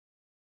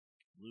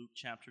Luke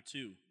chapter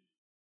 2.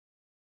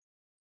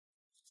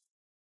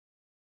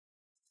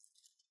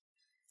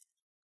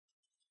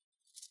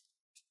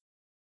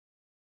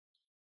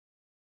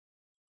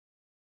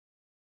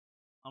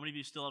 How many of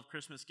you still have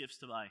Christmas gifts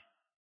to buy?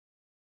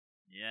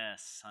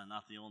 Yes, I'm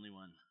not the only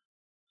one.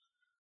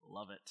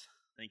 Love it.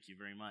 Thank you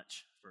very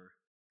much for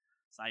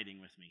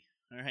siding with me.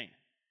 All right.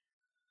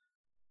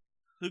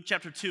 Luke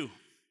chapter 2.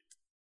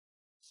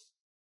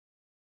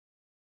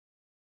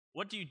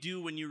 What do you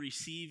do when you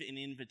receive an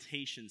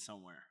invitation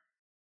somewhere?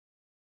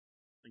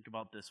 Think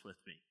about this with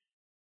me.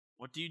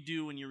 What do you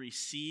do when you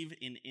receive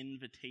an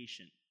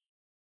invitation?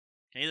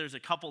 Okay, there's a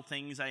couple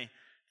things I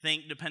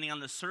think, depending on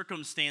the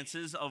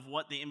circumstances of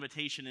what the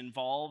invitation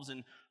involves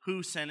and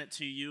who sent it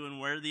to you and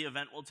where the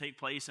event will take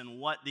place and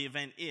what the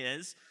event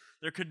is,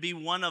 there could be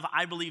one of,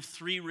 I believe,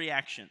 three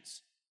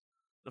reactions.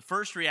 The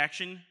first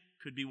reaction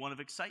could be one of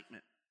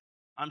excitement.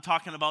 I'm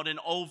talking about an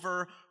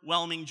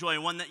overwhelming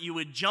joy, one that you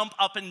would jump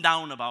up and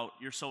down about.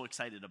 You're so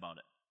excited about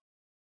it.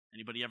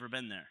 Anybody ever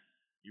been there?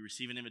 You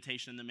receive an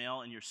invitation in the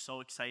mail and you're so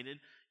excited,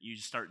 you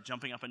just start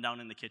jumping up and down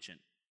in the kitchen.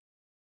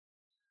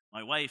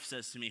 My wife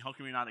says to me, "How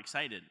come you're not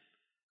excited?"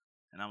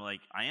 And I'm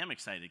like, "I am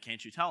excited.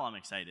 Can't you tell I'm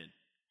excited?"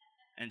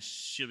 And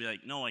she'll be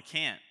like, "No, I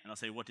can't." And I'll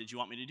say, "What did you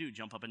want me to do,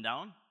 jump up and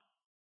down?"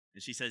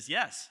 And she says,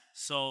 "Yes."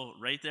 So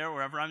right there,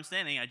 wherever I'm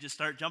standing, I just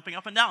start jumping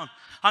up and down.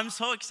 I'm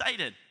so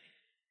excited.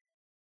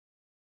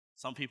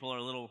 Some people are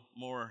a little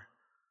more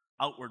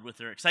outward with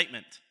their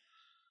excitement.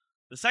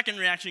 The second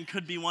reaction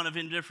could be one of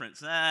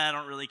indifference. I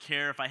don't really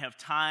care. If I have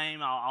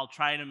time, I'll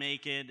try to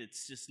make it.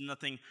 It's just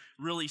nothing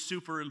really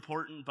super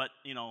important, but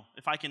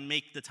if I can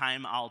make the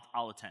time,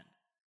 I'll attend.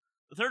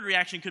 The third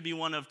reaction could be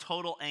one of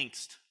total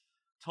angst,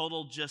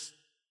 total just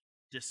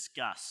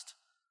disgust.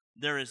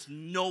 There is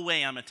no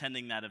way I'm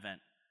attending that event.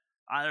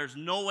 There's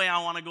no way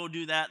I want to go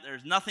do that.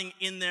 There's nothing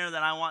in there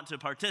that I want to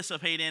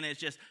participate in. It's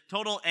just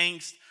total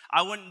angst.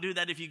 I wouldn't do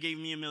that if you gave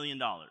me $1 million.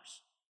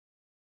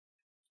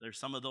 There's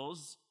some of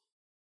those.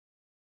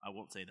 I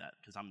won't say that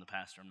because I'm the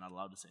pastor. I'm not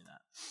allowed to say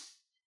that.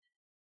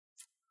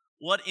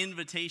 What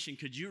invitation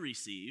could you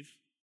receive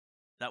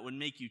that would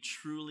make you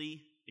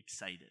truly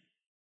excited?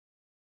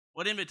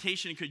 What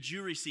invitation could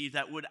you receive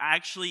that would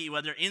actually,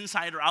 whether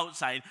inside or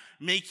outside,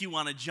 make you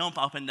want to jump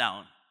up and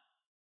down?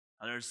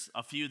 There's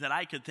a few that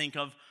I could think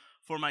of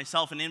for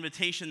myself. An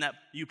invitation that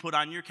you put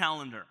on your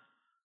calendar.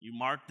 You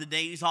mark the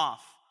days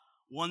off.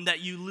 One that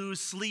you lose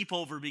sleep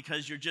over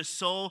because you're just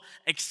so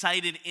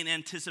excited in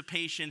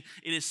anticipation.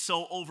 It is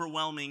so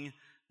overwhelming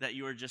that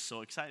you are just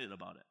so excited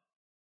about it.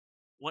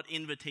 What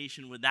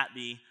invitation would that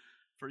be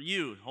for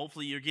you?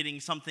 Hopefully you're getting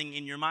something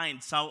in your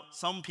mind. So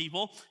some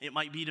people, it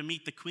might be to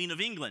meet the Queen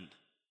of England.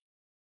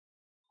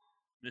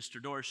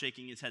 Mr. Dorr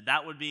shaking his head.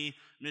 That would be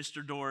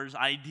Mr. Dorr's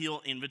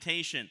ideal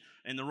invitation.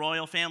 And the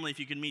royal family, if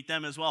you can meet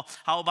them as well.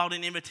 How about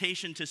an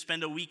invitation to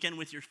spend a weekend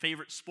with your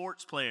favorite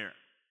sports player?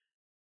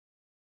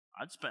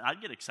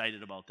 I'd get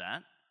excited about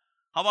that.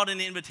 How about an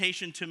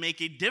invitation to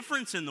make a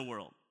difference in the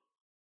world?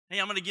 Hey,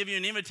 I'm going to give you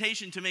an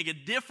invitation to make a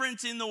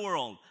difference in the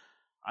world.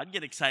 I'd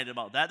get excited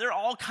about that. There are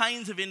all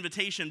kinds of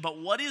invitation,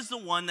 but what is the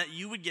one that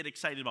you would get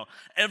excited about?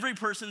 Every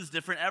person's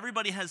different.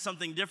 Everybody has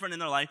something different in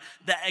their life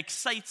that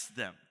excites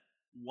them.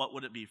 What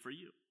would it be for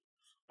you?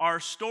 Our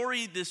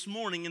story this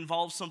morning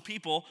involves some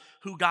people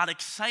who got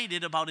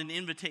excited about an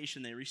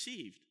invitation they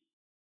received.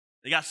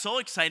 They got so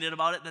excited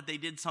about it that they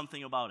did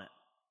something about it.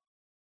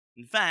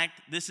 In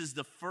fact, this is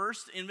the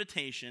first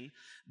invitation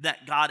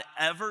that God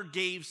ever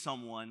gave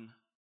someone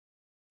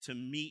to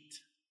meet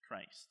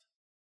Christ.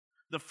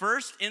 The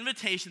first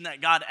invitation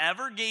that God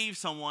ever gave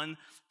someone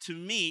to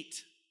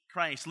meet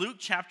Christ. Luke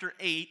chapter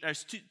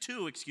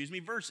 2,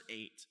 verse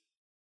 8.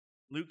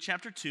 Luke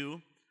chapter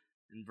 2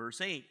 and verse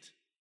 8.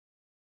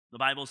 The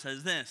Bible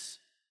says this: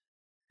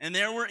 "And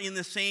there were in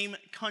the same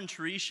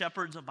country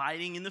shepherds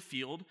abiding in the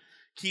field,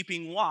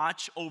 keeping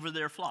watch over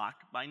their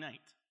flock by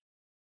night."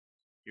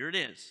 Here it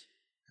is.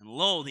 "And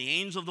lo, the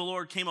angel of the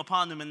Lord came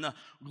upon them, and the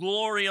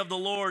glory of the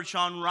Lord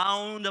shone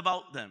round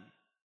about them.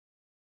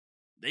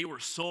 They were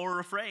sore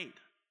afraid.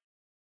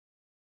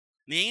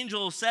 And the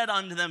angel said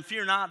unto them,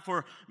 Fear not,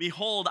 for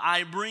behold,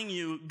 I bring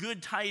you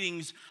good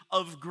tidings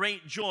of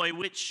great joy,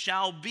 which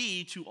shall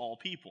be to all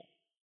people.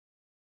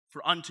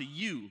 For unto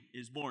you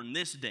is born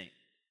this day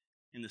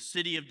in the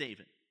city of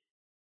David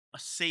a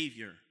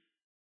Savior,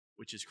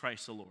 which is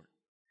Christ the Lord.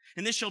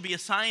 And this shall be a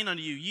sign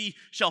unto you. Ye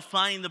shall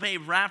find the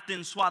babe wrapped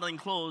in swaddling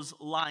clothes,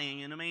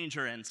 lying in a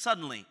manger." And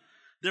suddenly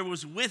there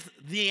was with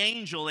the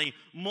angel a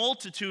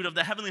multitude of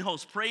the heavenly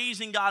hosts,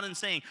 praising God and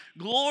saying,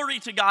 "Glory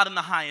to God in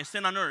the highest,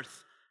 and on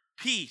earth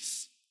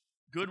peace,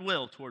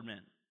 goodwill toward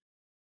men."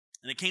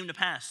 And it came to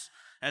pass,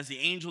 as the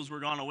angels were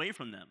gone away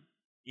from them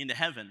into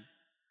heaven,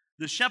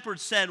 the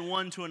shepherds said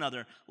one to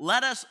another,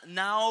 "Let us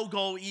now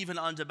go even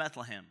unto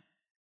Bethlehem,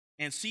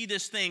 and see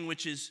this thing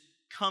which is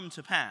come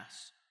to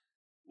pass,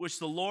 which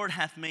the Lord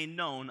hath made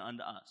known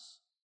unto us."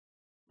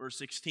 Verse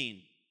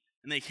 16,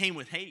 "And they came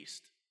with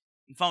haste,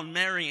 and found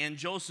Mary and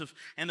Joseph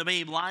and the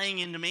babe lying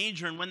in the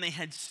manger. And when they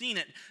had seen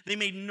it, they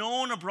made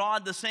known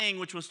abroad the saying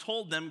which was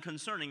told them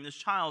concerning this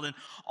child. And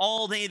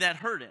all they that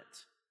heard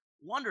it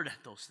wondered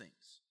at those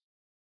things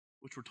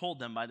which were told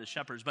them by the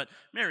shepherds. But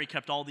Mary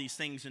kept all these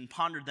things and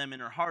pondered them in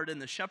her heart.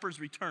 And the shepherds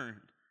returned,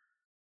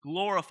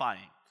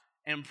 glorifying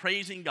and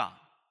praising God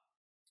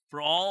for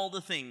all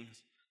the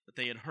things that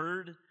they had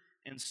heard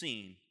and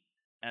seen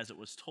as it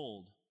was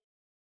told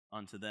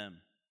unto them.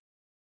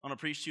 I want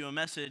to preach to you a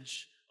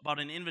message about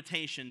an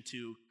invitation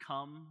to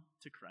come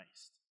to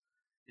Christ.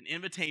 An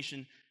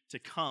invitation to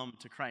come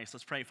to Christ.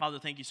 Let's pray. Father,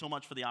 thank you so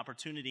much for the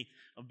opportunity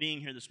of being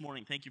here this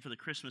morning. Thank you for the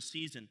Christmas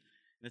season,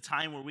 the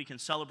time where we can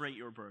celebrate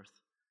your birth,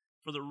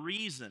 for the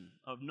reason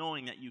of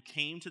knowing that you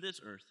came to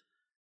this earth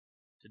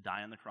to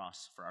die on the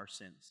cross for our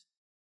sins.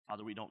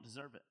 Father, we don't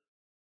deserve it.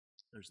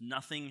 There's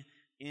nothing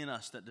in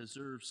us that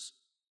deserves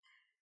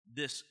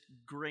this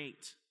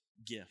great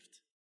gift.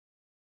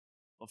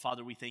 But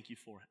Father, we thank you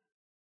for it.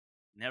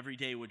 And every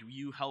day would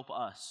you help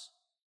us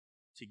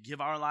to give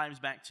our lives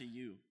back to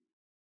you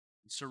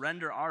and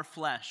surrender our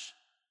flesh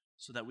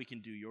so that we can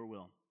do your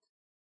will.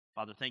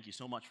 Father, thank you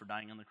so much for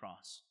dying on the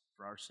cross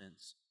for our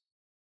sins.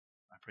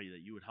 I pray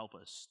that you would help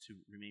us to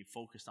remain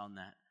focused on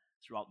that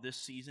throughout this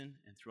season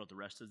and throughout the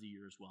rest of the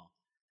year as well.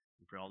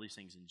 We pray all these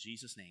things in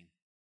Jesus' name.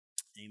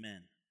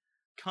 Amen.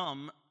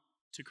 Come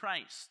to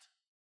Christ.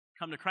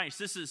 Come to Christ.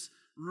 This is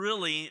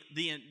really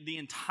the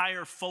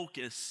entire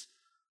focus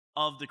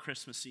of the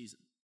Christmas season.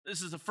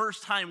 This is the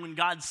first time when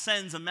God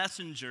sends a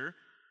messenger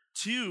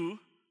to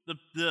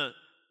the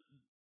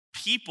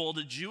people,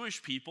 the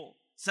Jewish people,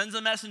 sends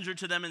a messenger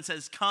to them and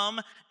says,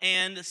 come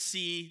and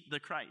see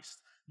the Christ.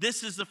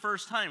 This is the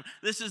first time.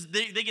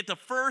 They get the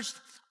first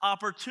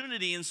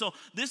opportunity. And so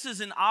this is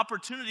an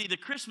opportunity. The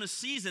Christmas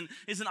season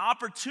is an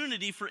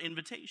opportunity for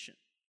invitation.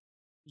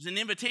 It's an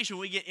invitation.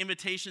 We get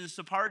invitations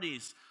to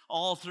parties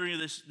all through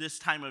this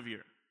time of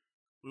year.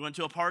 We went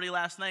to a party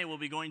last night.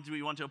 We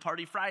went to a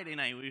party Friday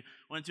night. We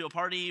went to a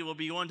party. We'll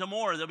be going to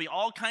more. There'll be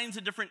all kinds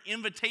of different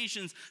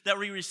invitations that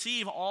we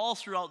receive all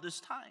throughout this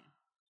time.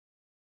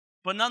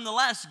 But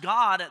nonetheless,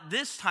 God at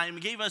this time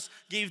gave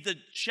the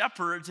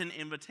shepherds an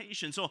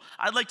invitation. So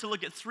I'd like to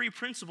look at three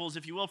principles,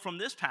 if you will, from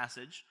this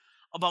passage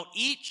about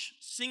each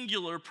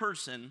singular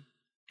person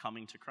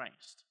coming to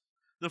Christ.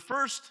 The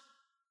first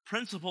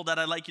principle that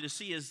I'd like you to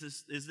see is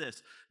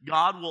this.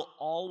 God will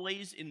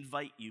always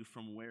invite you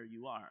from where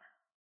you are.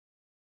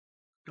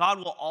 God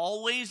will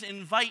always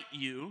invite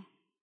you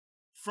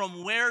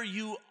from where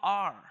you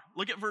are.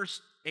 Look at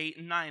verse 8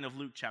 and 9 of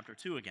Luke chapter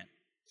 2 again.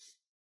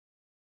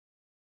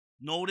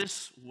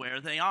 Notice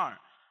where they are.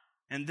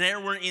 And there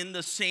we're in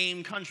the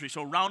same country.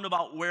 So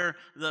roundabout where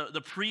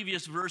the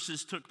previous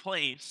verses took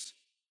place,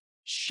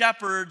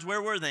 shepherds,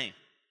 where were they?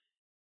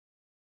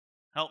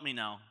 Help me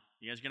now.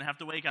 You guys are going to have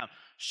to wake up.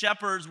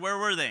 Shepherds, where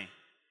were they?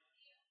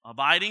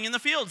 Abiding in the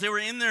fields. They were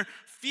in their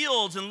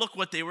fields, and look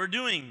what they were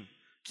doing.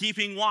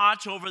 Keeping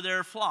watch over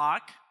their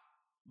flock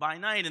by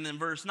night. And then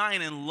verse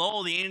 9, and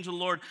lo, the angel of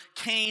the Lord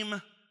came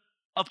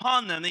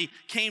upon them. They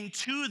came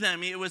to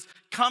them. It was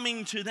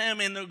coming to them,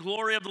 and the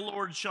glory of the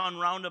Lord shone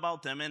round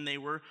about them, and they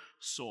were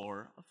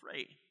sore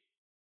afraid.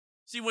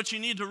 See, what you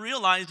need to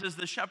realize is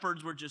the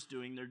shepherds were just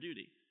doing their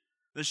duty.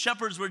 The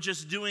shepherds were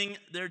just doing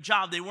their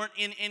job. They weren't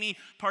in any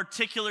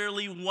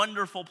particularly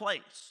wonderful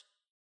place.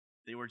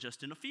 They were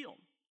just in a field,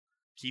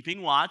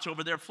 keeping watch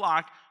over their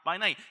flock by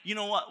night. You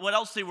know what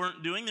else they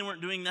weren't doing? They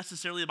weren't doing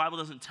necessarily, the Bible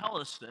doesn't tell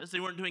us this, they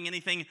weren't doing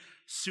anything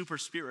super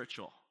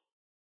spiritual.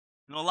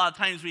 You know, a lot of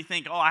times we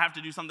think, I have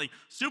to do something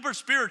super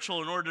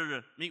spiritual in order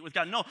to meet with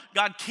God. No,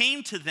 God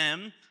came to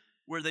them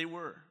where they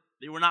were.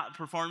 They were not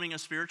performing a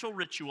spiritual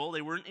ritual.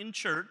 They weren't in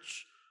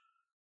church.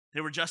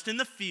 They were just in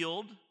the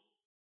field,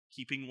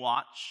 keeping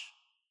watch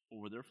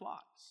over their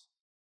flocks.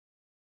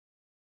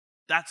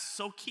 That's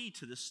so key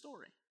to this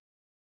story.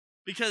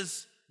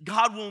 Because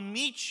God will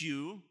meet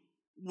you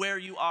where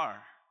you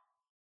are.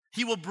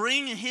 He will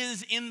bring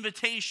his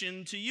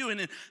invitation to you.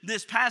 And in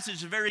this passage,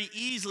 very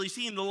easily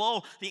seen,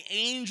 the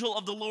angel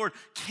of the Lord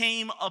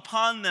came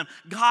upon them.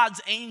 God's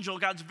angel,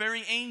 God's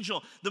very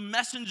angel, the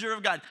messenger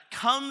of God,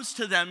 comes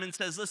to them and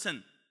says,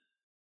 listen,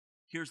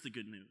 here's the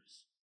good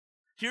news.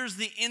 Here's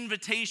the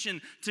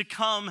invitation to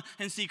come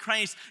and see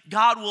Christ.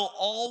 God will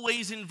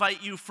always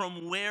invite you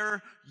from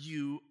where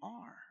you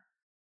are.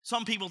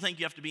 Some people think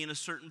you have to be in a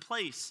certain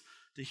place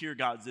to hear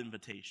God's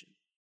invitation.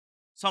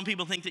 Some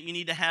people think that you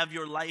need to have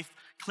your life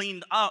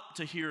cleaned up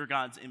to hear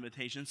God's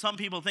invitation. Some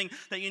people think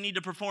that you need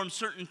to perform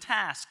certain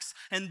tasks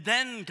and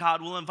then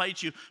God will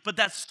invite you. But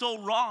that's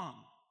so wrong.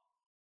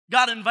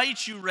 God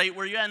invites you right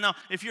where you're at. Now,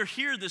 if you're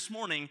here this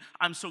morning,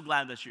 I'm so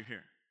glad that you're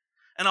here.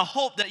 And I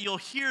hope that you'll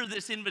hear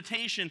this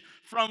invitation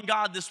from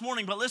God this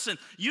morning. But listen,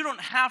 you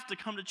don't have to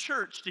come to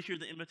church to hear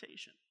the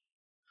invitation.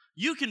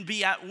 You can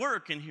be at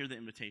work and hear the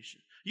invitation.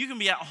 You can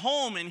be at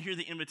home and hear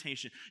the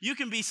invitation. You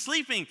can be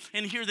sleeping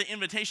and hear the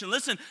invitation.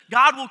 Listen,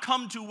 God will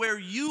come to where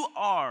you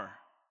are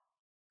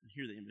and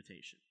hear the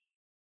invitation.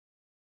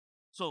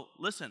 So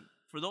listen,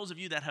 for those of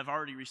you that have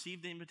already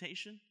received the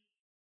invitation,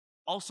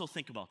 also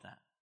think about that.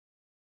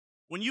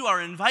 When you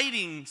are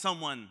inviting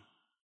someone,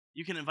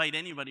 you can invite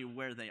anybody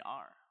where they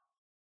are.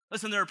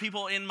 Listen, there are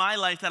people in my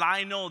life that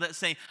I know that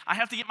say, I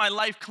have to get my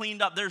life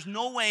cleaned up. There's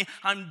no way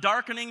I'm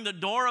darkening the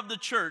door of the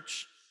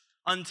church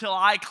until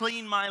I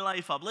clean my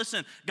life up.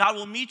 Listen, God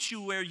will meet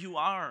you where you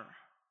are.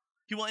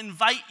 He will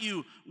invite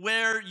you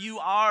where you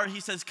are. He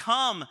says,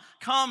 come,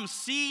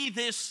 see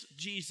this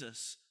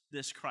Jesus,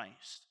 this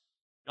Christ.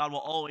 God will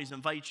always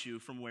invite you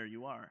from where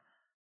you are.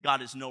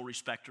 God is no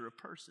respecter of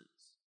persons.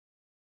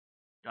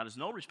 God is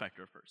no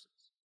respecter of persons.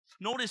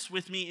 Notice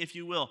with me, if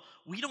you will,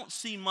 we don't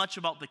see much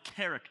about the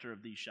character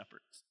of these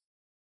shepherds.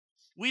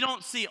 We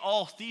don't see,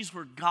 these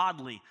were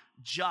godly,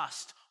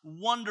 just,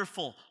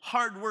 wonderful,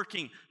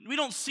 hardworking. We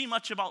don't see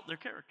much about their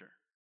character.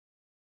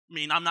 I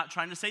mean, I'm not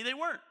trying to say they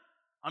weren't.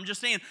 I'm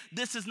just saying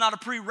this is not a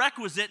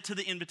prerequisite to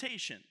the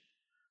invitation.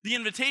 The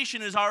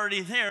invitation is already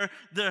there.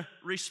 The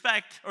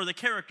respect, or the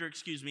character,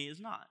 is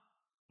not.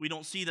 We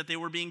don't see that they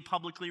were being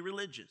publicly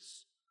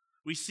religious.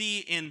 We see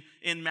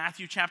in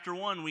Matthew chapter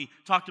 1, we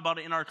talked about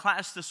it in our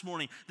class this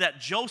morning, that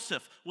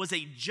Joseph was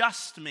a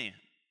just man.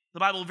 The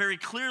Bible very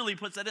clearly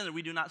puts that in there.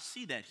 We do not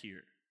see that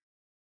here.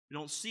 We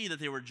don't see that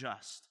they were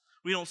just.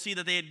 We don't see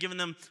that they had given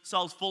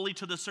themselves fully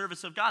to the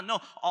service of God.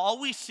 No,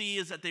 all we see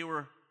is that they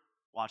were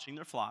watching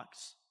their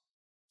flocks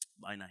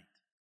by night.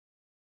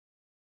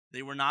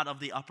 They were not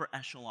of the upper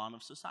echelon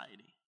of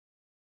society.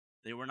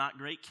 They were not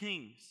great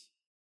kings.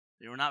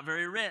 They were not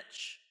very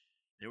rich.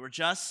 They were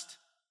just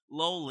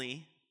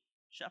lowly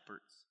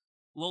shepherds,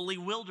 lowly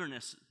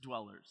wilderness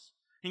dwellers.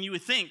 And you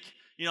would think,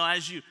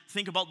 as you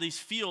think about these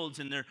fields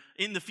and they're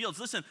in the fields,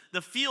 listen,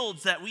 the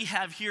fields that we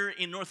have here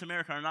in North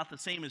America are not the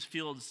same as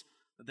fields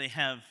that they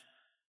have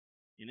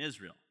in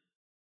Israel.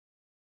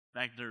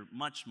 In fact, they're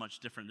much, much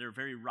different. They're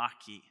very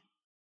rocky,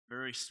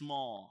 very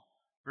small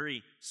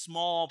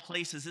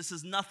places. This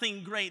is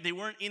nothing great. They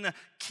weren't in a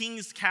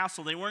king's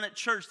castle. They weren't at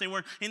church. They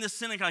weren't in the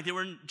synagogue. They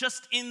were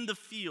just in the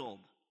field.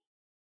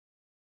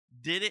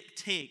 Did it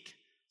take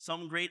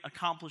some great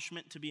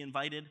accomplishment to be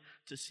invited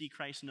to see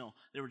Christ? No.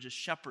 They were just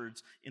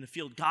shepherds in a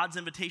field. God's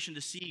invitation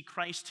to see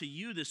Christ to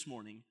you this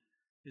morning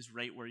is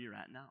right where you're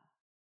at now.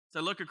 As I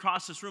look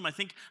across this room, I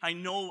think I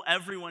know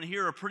everyone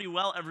here, or pretty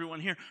well everyone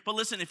here. But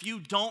listen, if you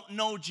don't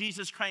know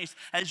Jesus Christ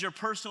as your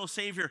personal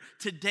Savior,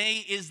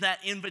 today is that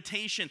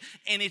invitation,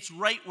 and it's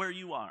right where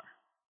you are.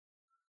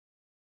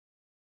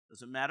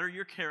 Doesn't matter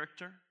your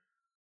character.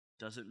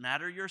 Doesn't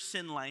matter your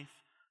sin life.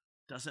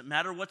 Doesn't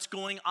matter what's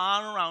going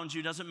on around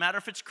you. Doesn't matter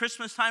if it's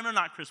Christmas time or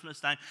not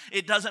Christmas time.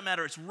 It doesn't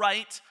matter. It's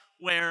right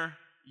where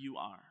you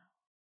are.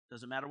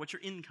 Doesn't matter what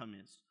your income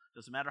is.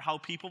 Doesn't matter how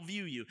people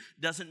view you.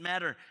 Doesn't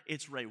matter.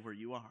 It's right where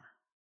you are.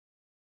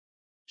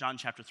 John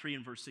chapter 3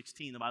 and verse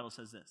 16, the Bible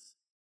says this.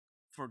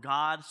 For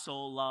God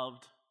so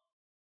loved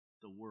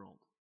the world.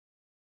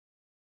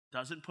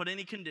 Doesn't put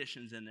any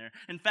conditions in there.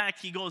 In fact,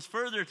 he goes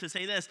further to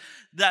say this,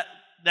 that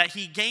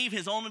he gave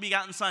his only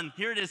begotten Son.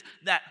 Here it is,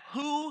 that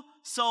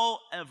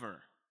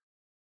whosoever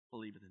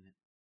believeth in him.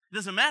 It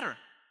doesn't matter.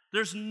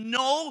 There's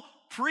no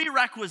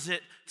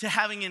prerequisite to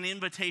having an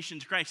invitation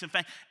to Christ. In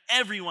fact,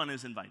 everyone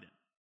is invited.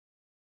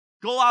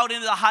 Go out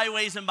into the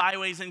highways and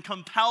byways and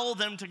compel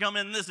them to come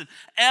in and listen.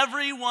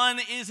 Everyone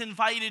is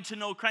invited to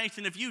know Christ.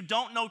 And if you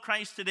don't know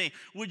Christ today,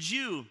 would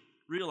you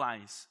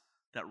realize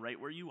that right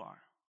where you are,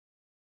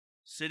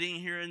 sitting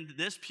here in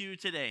this pew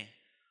today,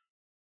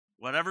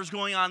 whatever's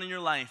going on in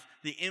your life,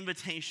 the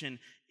invitation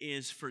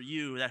is for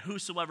you, that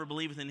whosoever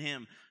believeth in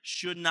him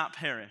should not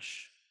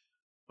perish,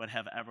 but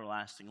have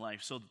everlasting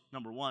life. So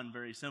number one,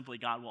 very simply,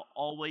 God will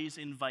always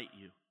invite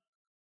you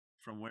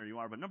from where you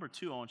are. But number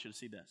two, I want you to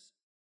see this.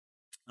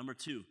 Number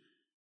two,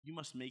 you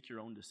must make your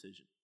own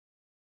decision.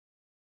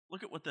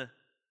 Look at what the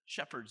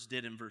shepherds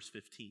did in verse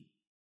 15.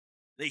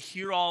 They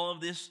hear all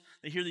of this.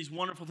 They hear these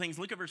wonderful things.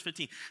 Look at verse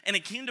 15. And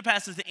it came to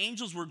pass as the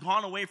angels were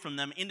gone away from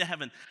them into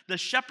heaven, the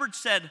shepherds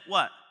said,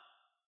 what?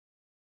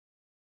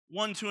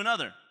 One to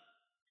another.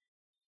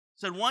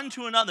 Said one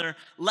to another,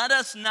 let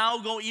us now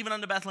go even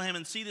unto Bethlehem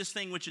and see this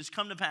thing which is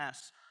come to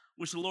pass,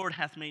 which the Lord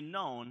hath made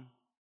known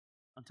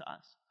unto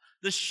us.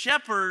 The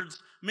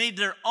shepherds made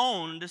their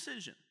own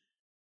decision.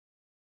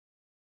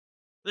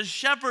 The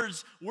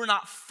shepherds were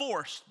not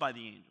forced by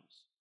the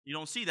angels. You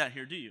don't see that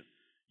here, do you?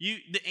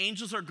 The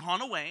angels are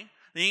gone away.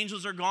 The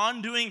angels are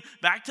gone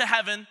back to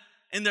heaven,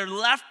 and they're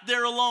left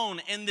there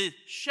alone. And the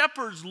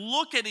shepherds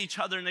look at each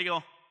other and they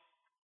go,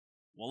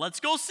 well,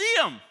 let's go see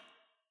him.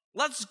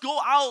 Let's go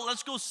out.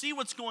 Let's go see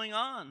what's going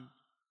on.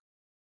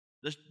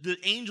 The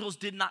angels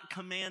did not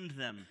command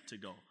them to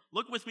go.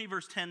 Look with me,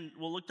 verse 10.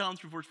 We'll look down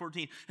through verse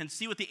 14 and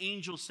see what the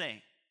angels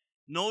say.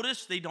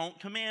 Notice they don't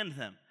command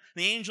them.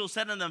 The angel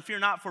said unto them, fear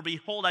not, for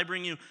behold, I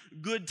bring you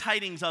good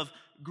tidings of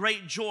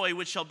great joy,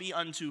 which shall be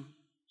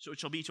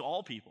to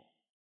all people.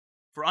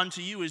 For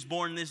unto you is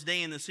born this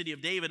day in the city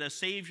of David a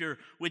Savior,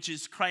 which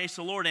is Christ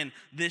the Lord, and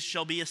this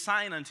shall be a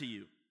sign unto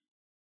you.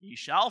 Ye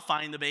shall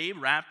find the babe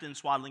wrapped in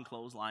swaddling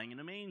clothes, lying in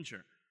a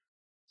manger.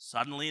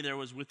 Suddenly there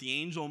was with the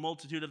angel a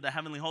multitude of the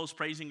heavenly host,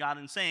 praising God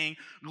and saying,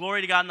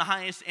 glory to God in the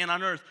highest, and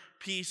on earth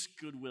peace,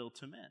 goodwill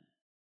to men.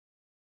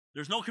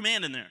 There's no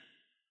command in there.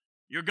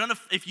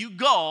 If you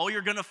go,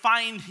 you're going to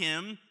find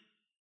him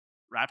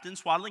wrapped in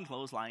swaddling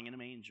clothes, lying in a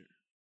manger.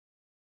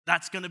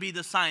 That's going to be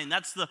the sign.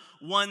 That's the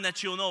one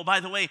that you'll know. By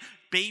the way,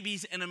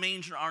 babies in a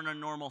manger aren't a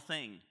normal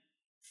thing.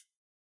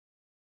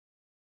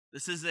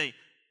 This is a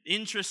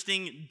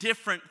interesting,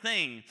 different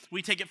thing.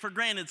 We take it for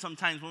granted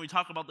sometimes when we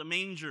talk about the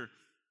manger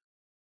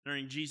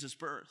during Jesus'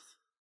 birth.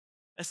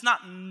 It's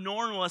not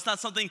normal. It's not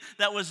something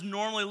that was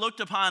normally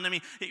looked upon. I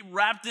mean,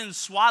 wrapped in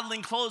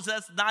swaddling clothes,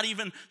 that's not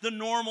even the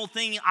normal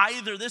thing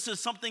either. This is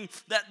something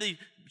that the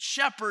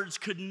shepherds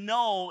could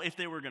know if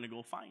they were going to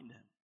go find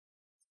him.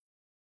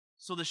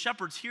 So the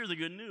shepherds hear the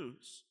good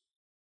news.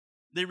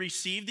 They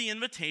receive the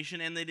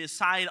invitation and they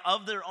decide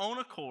of their own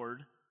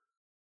accord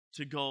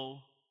to go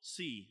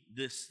see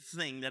this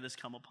thing that has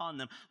come upon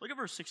them. Look at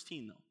verse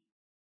 16 though.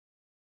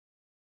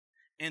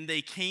 And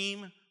they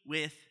came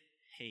with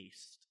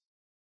haste.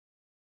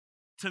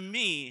 To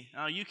me,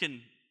 you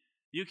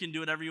can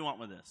do whatever you want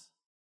with this.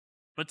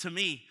 But to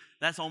me,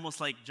 that's almost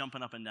like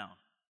jumping up and down.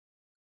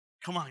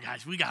 Come on,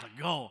 guys, we got to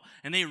go.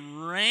 And they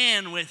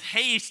ran with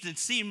haste to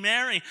see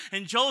Mary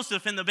and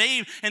Joseph and the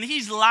babe, and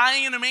he's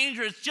lying in a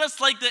manger. It's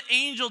just like the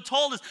angel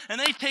told us, and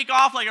they take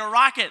off like a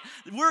rocket.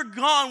 We're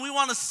gone. We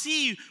want to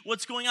see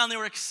what's going on. They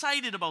were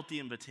excited about the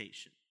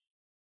invitation.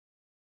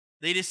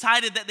 They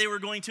decided that they were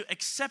going to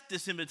accept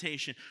this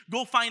invitation,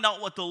 go find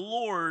out what the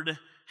Lord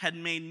had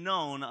made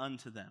known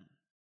unto them.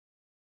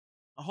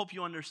 I hope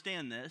you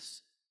understand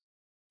this,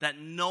 that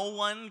no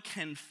one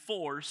can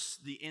force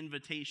the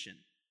invitation.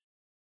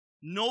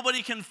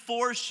 Nobody can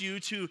force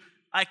you to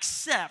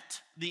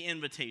accept the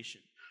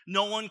invitation.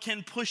 No one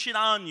can push it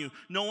on you.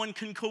 No one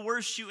can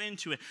coerce you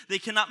into it. They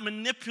cannot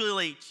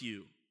manipulate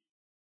you.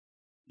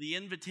 The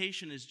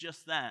invitation is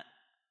just that.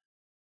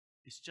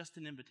 It's just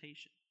an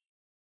invitation.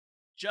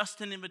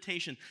 Just an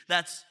invitation.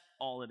 That's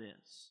all it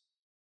is.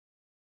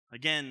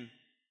 Again,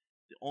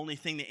 the only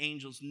thing the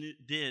angels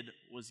did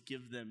was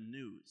give them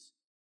news.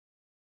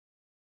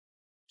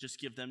 Just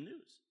give them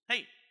news.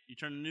 Hey, you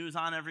turn the news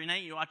on every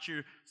night, you watch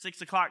your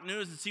 6 o'clock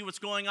news and see what's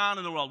going on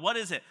in the world. What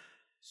is it?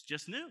 It's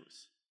just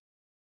news.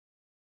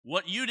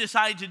 What you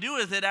decide to do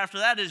with it after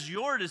that is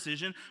your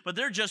decision, but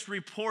they're just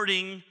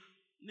reporting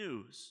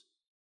news.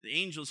 The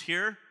angels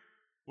here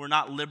were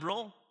not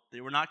liberal.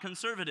 They were not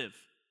conservative.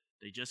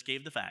 They just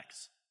gave the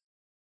facts.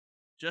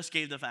 Just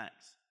gave the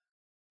facts.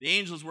 The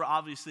angels were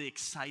obviously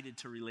excited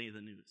to relay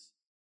the news.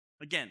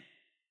 Again,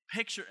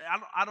 picture,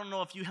 I don't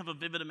know if you have a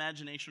vivid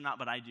imagination or not,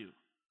 but I do.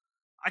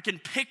 I can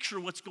picture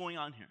what's going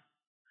on here.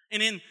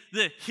 And in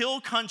the hill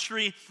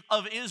country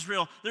of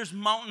Israel, there's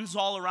mountains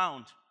all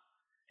around.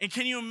 And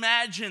can you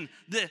imagine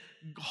the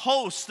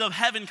host of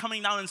heaven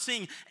coming down and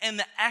singing and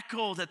the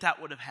echo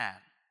that would have had?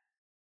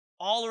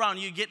 All around,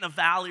 you get in a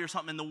valley or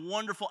something, and the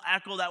wonderful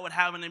echo that would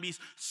have, and it'd be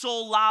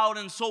so loud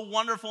and so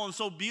wonderful and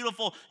so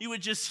beautiful, you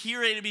would just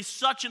hear it. It'd be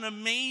such an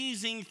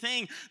amazing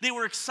thing. They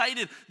were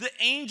excited. The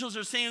angels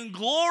are saying,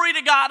 glory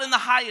to God in the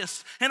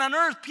highest, and on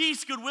earth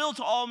peace, goodwill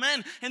to all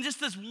men, and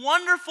just this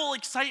wonderful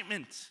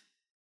excitement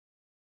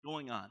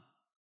going on.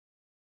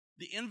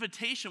 The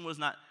invitation was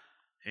not,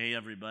 hey,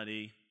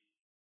 everybody,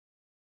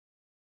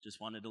 just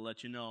wanted to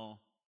let you know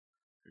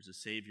there's a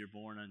Savior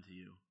born unto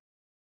you.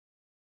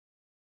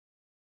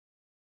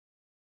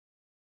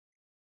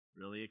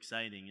 Really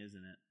exciting,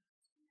 isn't it?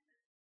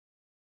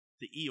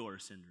 The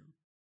Eeyore syndrome.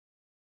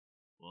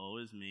 Woe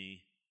is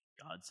me.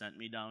 God sent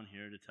me down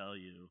here to tell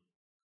you.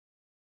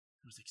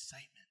 It was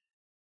excitement.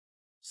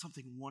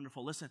 Something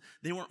wonderful. Listen,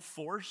 they weren't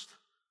forced.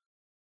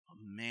 But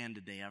man,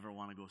 did they ever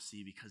want to go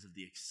see because of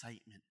the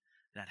excitement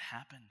that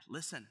happened.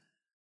 Listen,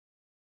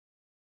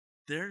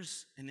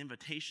 there's an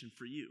invitation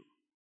for you.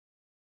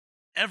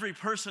 Every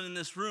person in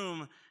this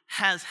room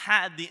has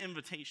had the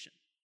invitation.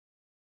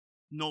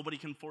 Nobody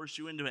can force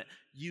you into it.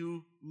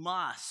 You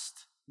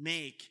must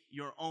make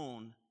your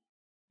own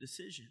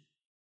decision.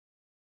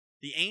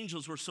 The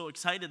angels were so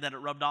excited that it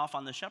rubbed off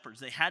on the shepherds.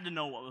 They had to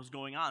know what was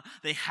going on.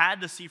 They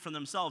had to see for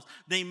themselves.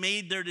 They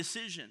made their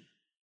decision.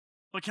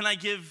 But can I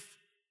give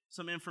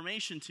some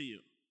information to you?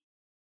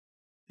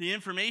 The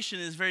information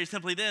is very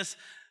simply this.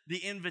 The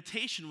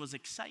invitation was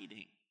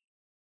exciting.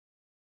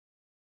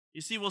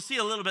 You see, we'll see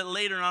a little bit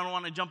later, and I don't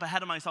want to jump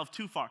ahead of myself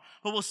too far,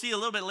 but we'll see a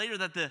little bit later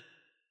that the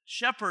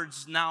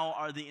shepherds now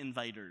are the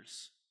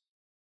inviters.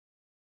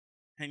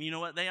 And you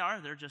know what they are?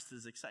 They're just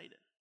as excited.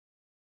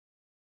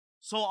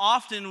 So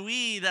often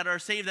we that are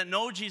saved, that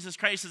know Jesus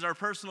Christ as our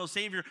personal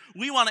Savior,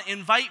 we want to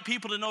invite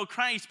people to know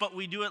Christ, but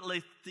we do it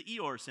like the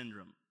Eeyore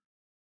syndrome.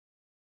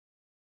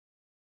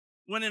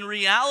 When in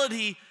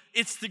reality,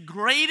 it's the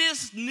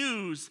greatest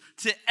news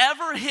to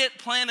ever hit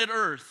planet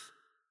Earth.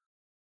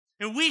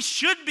 And we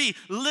should be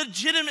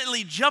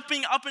legitimately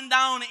jumping up and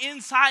down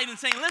inside and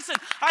saying, listen,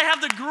 I have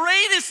the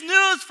greatest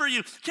news for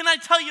you. Can I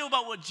tell you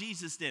about what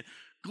Jesus did?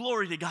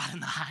 Glory to God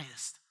in the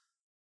highest.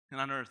 And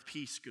on earth,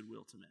 peace,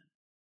 goodwill to men.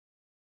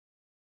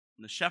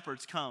 When the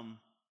shepherds come,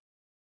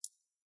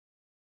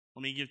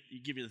 let me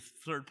give you the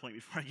third point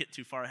before I get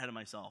too far ahead of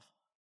myself.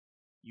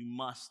 You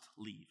must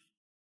leave.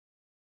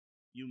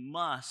 You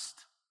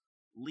must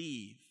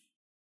leave.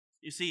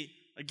 You see,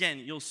 again,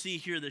 you'll see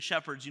here the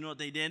shepherds, you know what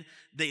they did?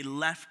 They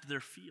left their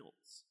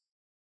fields.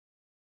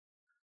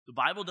 The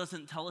Bible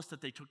doesn't tell us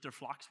that they took their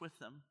flocks with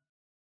them.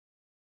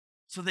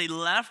 So they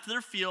left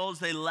their fields,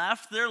 they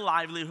left their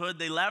livelihood,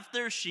 they left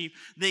their sheep.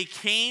 They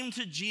came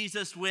to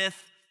Jesus with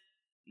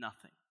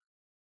nothing.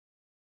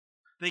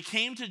 They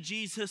came to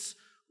Jesus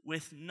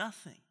with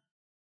nothing.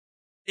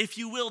 If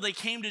you will, they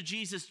came to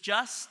Jesus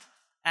just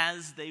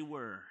as they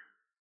were.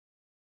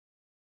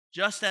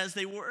 Just as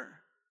they were.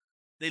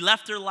 They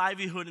left their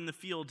livelihood in the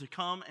field to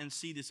come and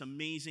see this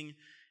amazing,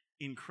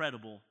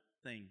 incredible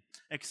thing.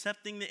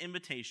 Accepting the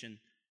invitation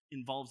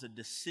involves a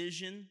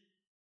decision,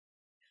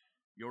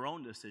 your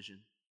own decision,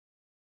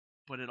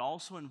 but it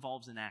also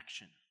involves an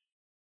action.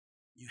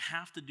 You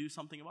have to do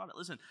something about it.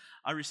 Listen,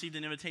 I received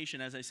an invitation,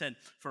 as I said,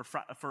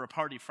 for a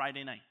party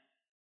Friday night.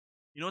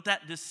 You know what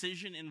that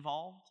decision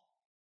involved?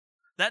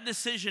 That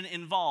decision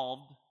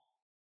involved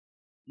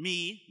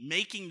me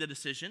making the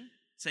decision,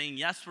 saying,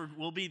 yes,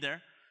 we'll be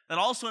there. That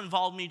also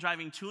involved me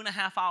driving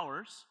 2.5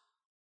 hours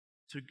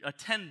to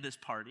attend this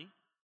party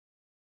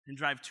and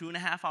drive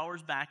 2.5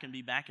 hours back and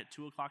be back at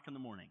 2 o'clock in the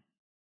morning.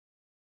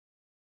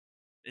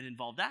 It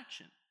involved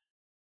action.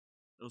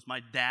 It was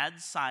my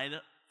dad's side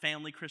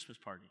family Christmas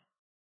party.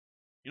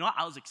 You know what?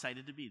 I was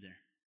excited to be there.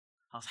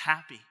 I was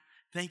happy.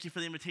 Thank you for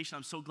the invitation.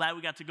 I'm so glad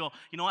we got to go.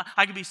 You know what?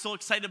 I could be so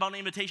excited about an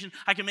invitation.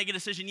 I can make a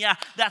decision. Yeah,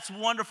 that's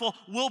wonderful.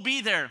 We'll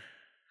be there.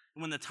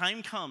 And when the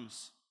time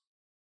comes,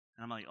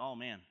 and I'm like, oh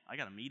man, I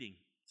got a meeting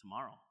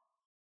tomorrow.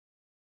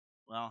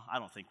 Well, I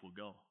don't think we'll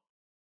go.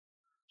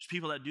 There's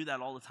people that do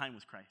that all the time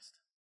with Christ.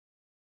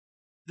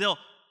 They'll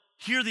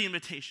hear the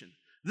invitation.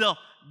 They'll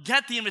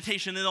get the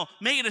invitation and they'll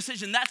make a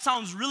decision. That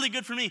sounds really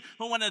good for me.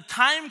 But when the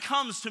time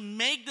comes to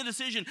make the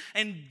decision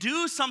and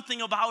do something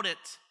about it,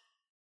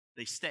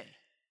 they stay.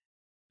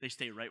 They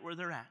stay right where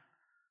they're at.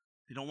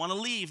 They don't want to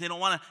leave. They don't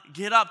want to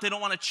get up. They don't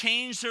want to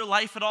change their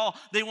life at all.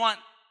 They want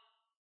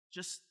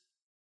just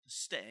to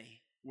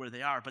stay where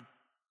they are. But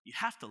you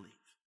have to leave.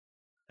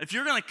 If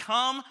you're going to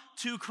come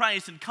to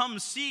Christ and come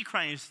see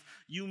Christ,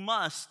 you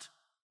must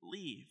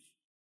leave.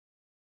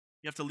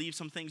 You have to leave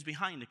some things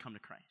behind to come to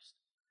Christ.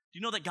 Do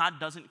you know that God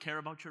doesn't care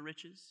about your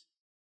riches?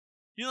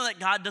 Do you know that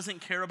God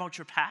doesn't care about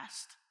your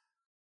past?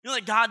 You know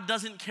that God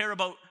doesn't care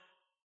about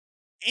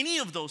any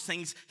of those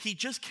things. He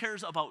just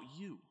cares about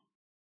you.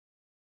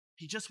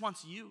 He just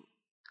wants you.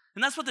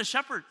 And that's what the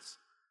shepherds,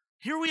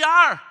 here we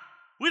are.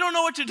 We don't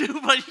know what to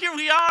do, but here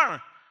we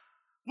are.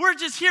 We're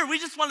just here. We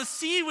just want to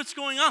see what's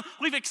going on.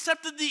 We've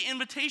accepted the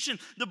invitation.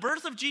 The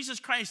birth of Jesus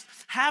Christ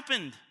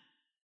happened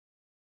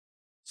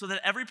so that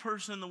every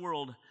person in the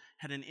world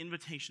had an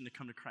invitation to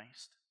come to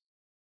Christ.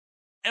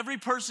 Every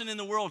person in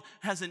the world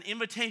has an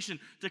invitation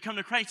to come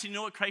to Christ. You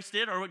know what Christ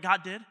did or what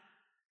God did?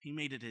 He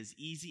made it as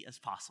easy as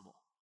possible.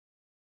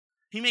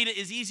 He made it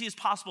as easy as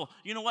possible.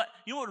 You know what?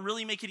 You know what would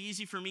really make it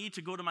easy for me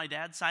to go to my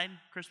dad's side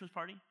Christmas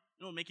party? You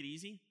know what would make it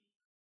easy?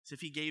 It's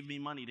if he gave me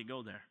money to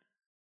go there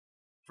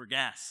for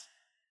gas.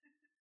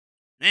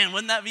 Man,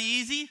 wouldn't that be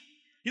easy?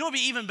 You know what would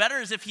be even better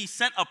is if he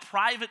sent a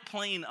private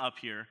plane up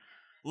here,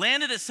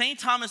 landed at St.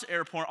 Thomas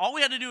Airport. All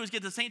we had to do was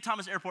get to St.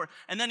 Thomas Airport,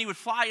 and then he would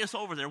fly us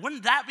over there.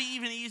 Wouldn't that be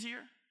even easier?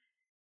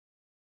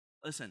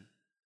 Listen,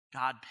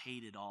 God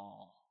paid it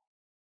all.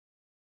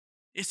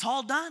 It's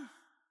all done.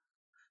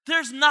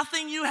 There's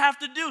nothing you have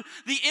to do.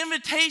 The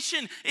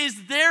invitation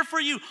is there for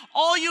you.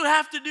 All you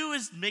have to do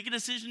is make a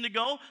decision to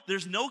go.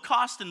 There's no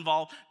cost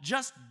involved.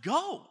 Just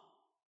go.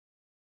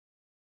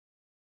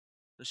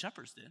 The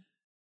shepherds did.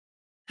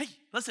 Hey,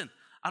 listen,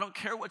 I don't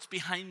care what's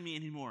behind me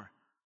anymore.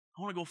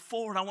 I want to go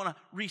forward. I want to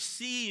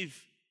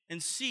receive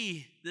and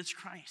see this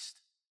Christ.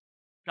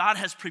 God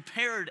has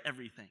prepared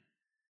everything.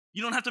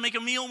 You don't have to make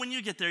a meal when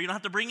you get there. You don't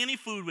have to bring any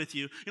food with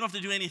you. You don't have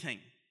to do anything.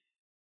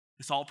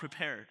 It's all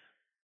prepared.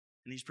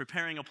 And he's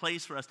preparing a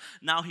place for us.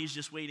 Now he's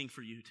just waiting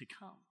for you to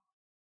come.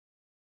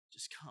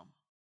 Just come.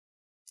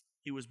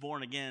 He was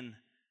born again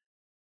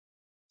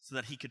so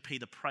that he could pay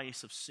the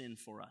price of sin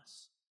for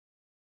us.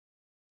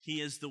 He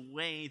is the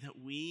way that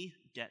we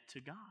get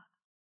to God.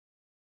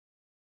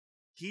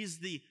 He's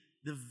the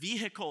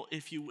vehicle,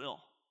 if you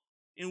will,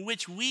 in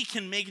which we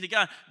can make it to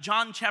God.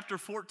 John chapter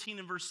 14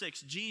 and verse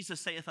 6,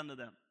 Jesus saith unto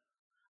them,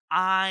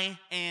 I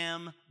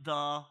am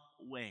the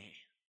way,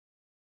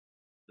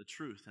 the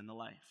truth, and the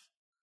life.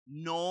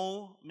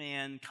 No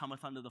man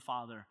cometh unto the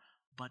Father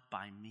but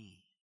by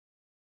me.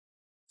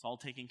 It's all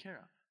taken care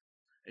of.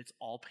 It's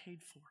all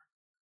paid for.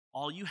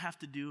 All you have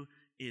to do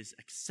is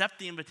accept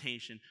the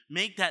invitation,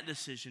 make that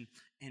decision,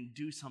 and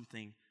do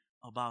something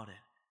about it.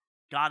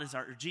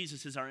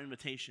 Jesus is our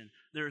invitation.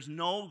 There is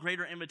no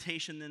greater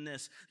invitation than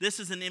this. This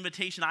is an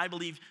invitation I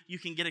believe you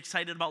can get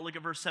excited about. Look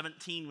at verse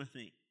 17 with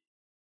me.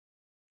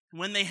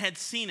 When they had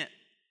seen it,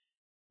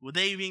 well,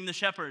 they being the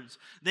shepherds,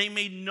 they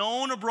made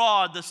known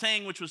abroad the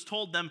saying which was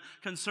told them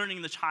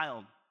concerning the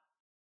child.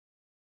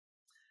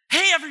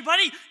 Hey,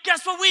 everybody,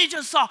 guess what we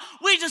just saw?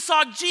 We just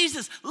saw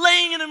Jesus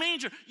laying in a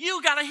manger. You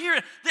got to hear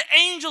it. The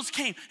angels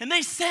came, and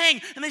they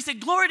sang, and they said,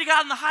 glory to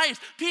God in the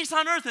highest, peace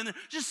on earth. And they're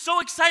just so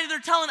excited, they're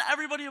telling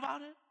everybody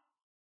about it.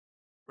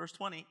 Verse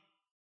 20,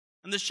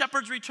 And the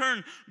shepherds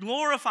returned,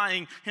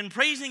 glorifying and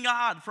praising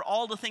God for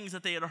all the things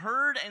that they had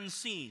heard and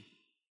seen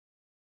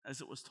as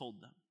it was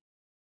told them.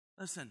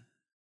 Listen,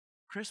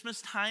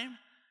 Christmas time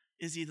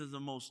is either the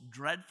most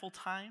dreadful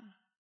time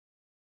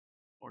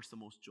or it's the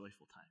most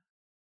joyful time.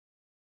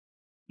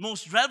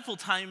 Most dreadful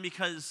time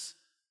because,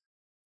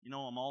 I'm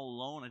all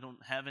alone. I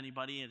don't have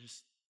anybody. In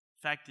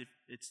fact,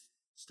 it's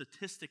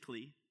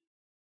statistically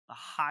the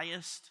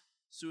highest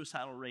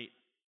suicidal rate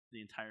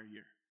the entire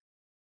year.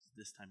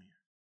 This time of year.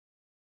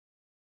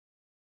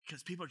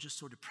 Because people are just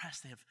so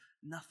depressed, they have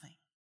nothing.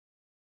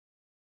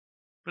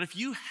 But if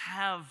you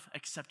have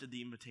accepted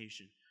the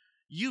invitation,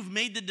 you've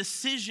made the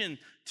decision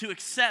to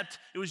accept,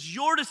 it was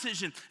your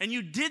decision, and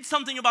you did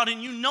something about it,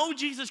 and you know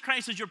Jesus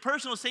Christ as your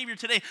personal Savior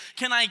today,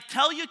 can I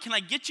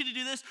get you to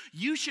do this?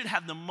 You should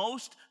have the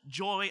most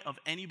joy of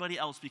anybody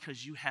else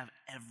because you have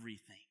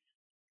everything.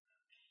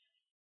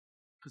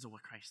 Because of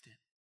what Christ did.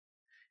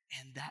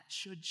 And that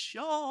should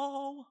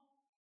show.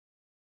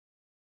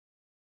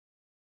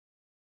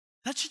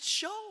 That should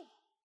show.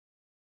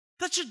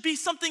 That should be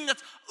something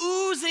that's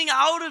oozing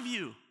out of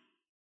you.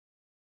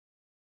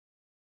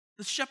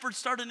 The shepherds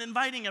started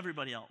inviting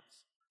everybody else.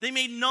 They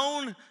made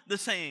known the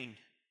saying.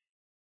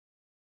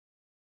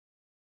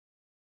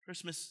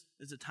 Christmas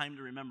is a time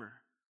to remember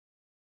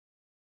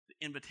the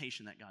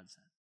invitation that God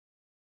sent.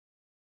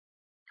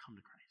 Come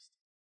to Christ.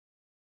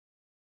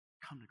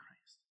 Come to Christ.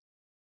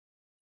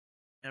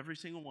 Every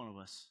single one of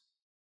us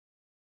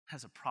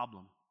has a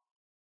problem,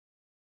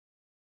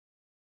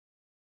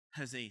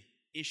 has an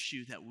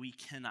issue that we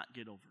cannot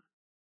get over.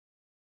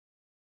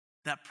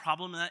 That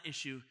problem and that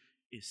issue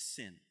is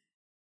sin.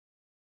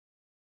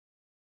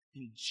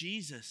 And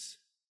Jesus,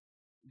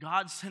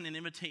 God sent an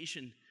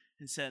invitation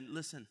and said,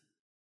 listen,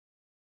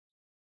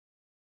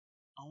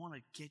 I want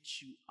to get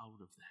you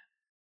out of that.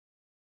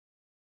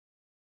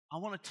 I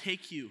want to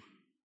take you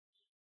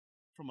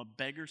from a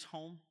beggar's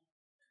home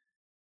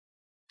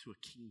to a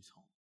king's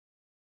home.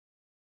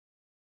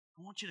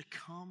 I want you to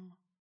come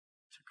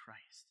to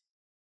Christ.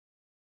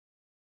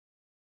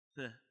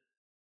 The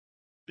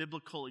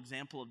biblical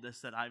example of this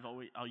that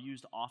I'll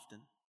use often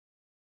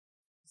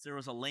is there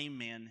was a lame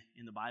man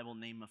in the Bible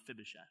named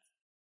Mephibosheth.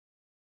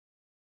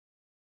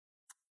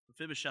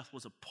 Mephibosheth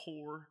was a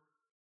poor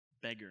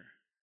beggar,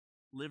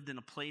 lived in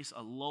a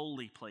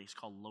lowly place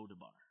called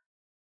Lodabar.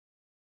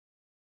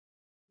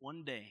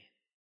 One day,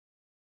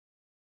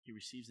 he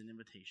receives an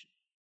invitation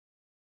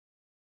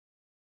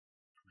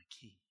from a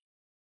king.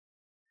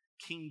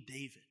 King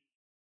David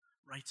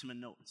writes him a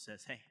note and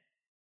says, hey, I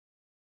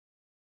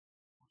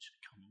want you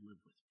to come live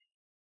with me.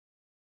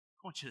 I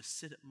want you to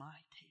sit at my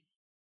table.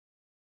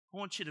 I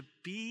want you to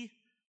be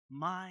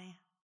my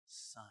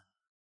son.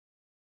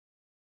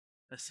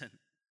 Listen,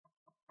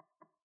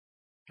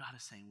 God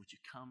is saying, would you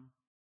come?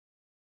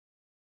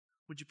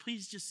 Would you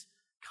please just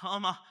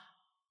come?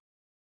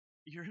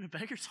 You're in a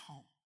beggar's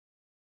home.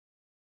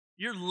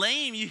 You're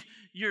lame.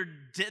 You're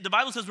dead. The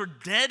Bible says we're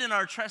dead in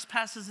our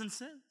trespasses and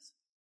sins.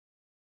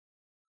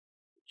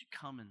 Would you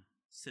come and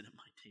sit at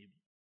my table?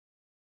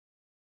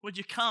 Would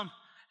you come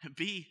and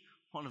be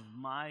one of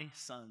my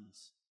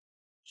sons?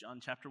 John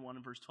chapter 1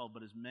 and verse 12,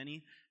 but as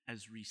many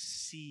as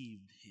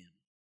received him,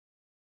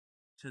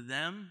 to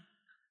them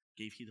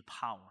gave he the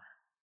power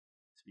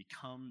to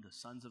become the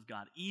sons of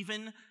God,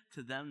 even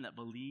to them that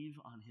believe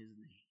on his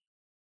name.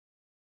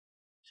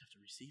 You have to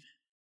receive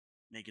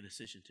it. Make a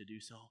decision to do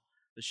so.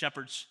 The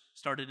shepherds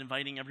started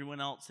inviting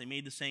everyone else. They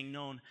made the saying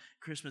known.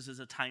 Christmas is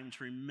a time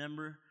to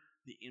remember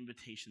the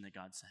invitation that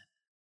God sent.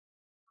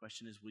 The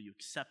question is, will you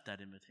accept that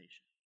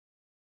invitation?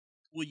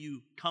 Will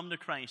you come to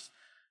Christ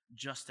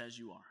just as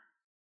you are?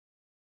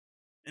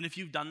 And if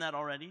you've done that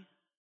already,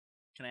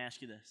 can I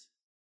ask you this?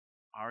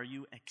 Are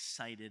you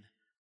excited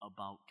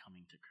about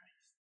coming to Christ?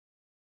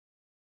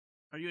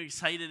 Are you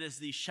excited as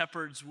these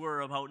shepherds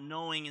were about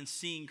knowing and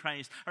seeing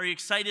Christ? Are you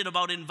excited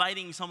about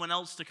inviting someone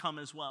else to come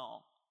as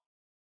well?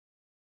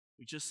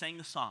 We just sang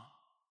the song,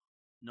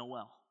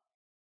 Noel.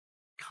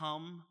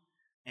 Come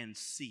and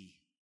see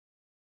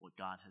what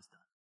God has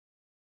done.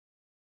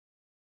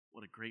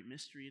 What a great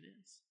mystery it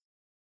is.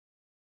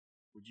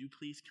 Would you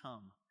please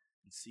come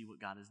and see what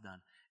God has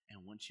done?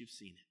 And once you've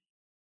seen it,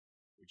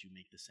 would you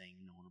make the saying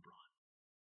known abroad?